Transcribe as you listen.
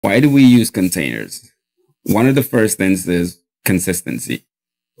Why do we use containers? One of the first things is consistency.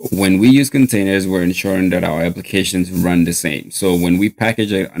 When we use containers, we're ensuring that our applications run the same. So when we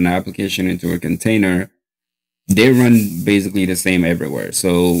package an application into a container, they run basically the same everywhere.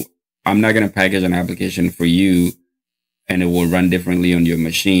 So I'm not going to package an application for you and it will run differently on your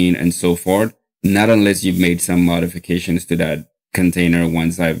machine and so forth. Not unless you've made some modifications to that container.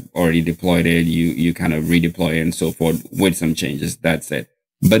 Once I've already deployed it, you kind of redeploy it and so forth with some changes. That's it.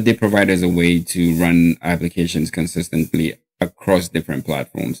 But they provide us a way to run applications consistently across different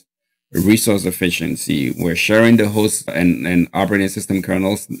platforms. Resource efficiency. We're sharing the host and operating system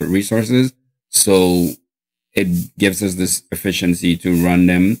kernels resources. So it gives us this efficiency to run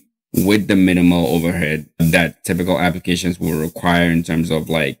them with the minimal overhead that typical applications will require in terms of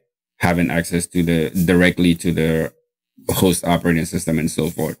like having access to directly to the host operating system and so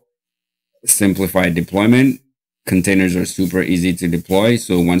forth. Simplified deployment. Containers are super easy to deploy.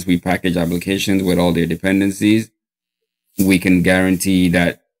 So once we package applications with all their dependencies, we can guarantee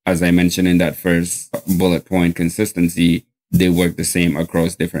that, as I mentioned in that first bullet point, consistency, they work the same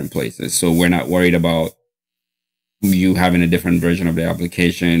across different places. So we're not worried about you having a different version of the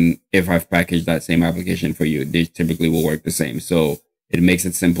application. If I've packaged that same application for you, they typically will work the same. So it makes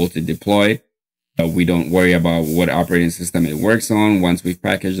it simple to deploy. We don't worry about what operating system it works on once we've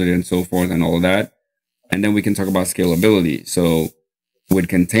packaged it and so forth and all of that. And then we can talk about scalability. So with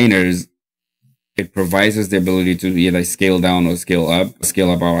containers, it provides us the ability to either scale down or scale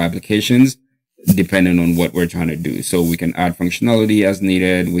up our applications depending on what we're trying to do. So we can add functionality as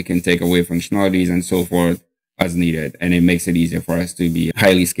needed. We can take away functionalities and so forth as needed. And it makes it easier for us to be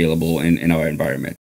highly scalable in our environment.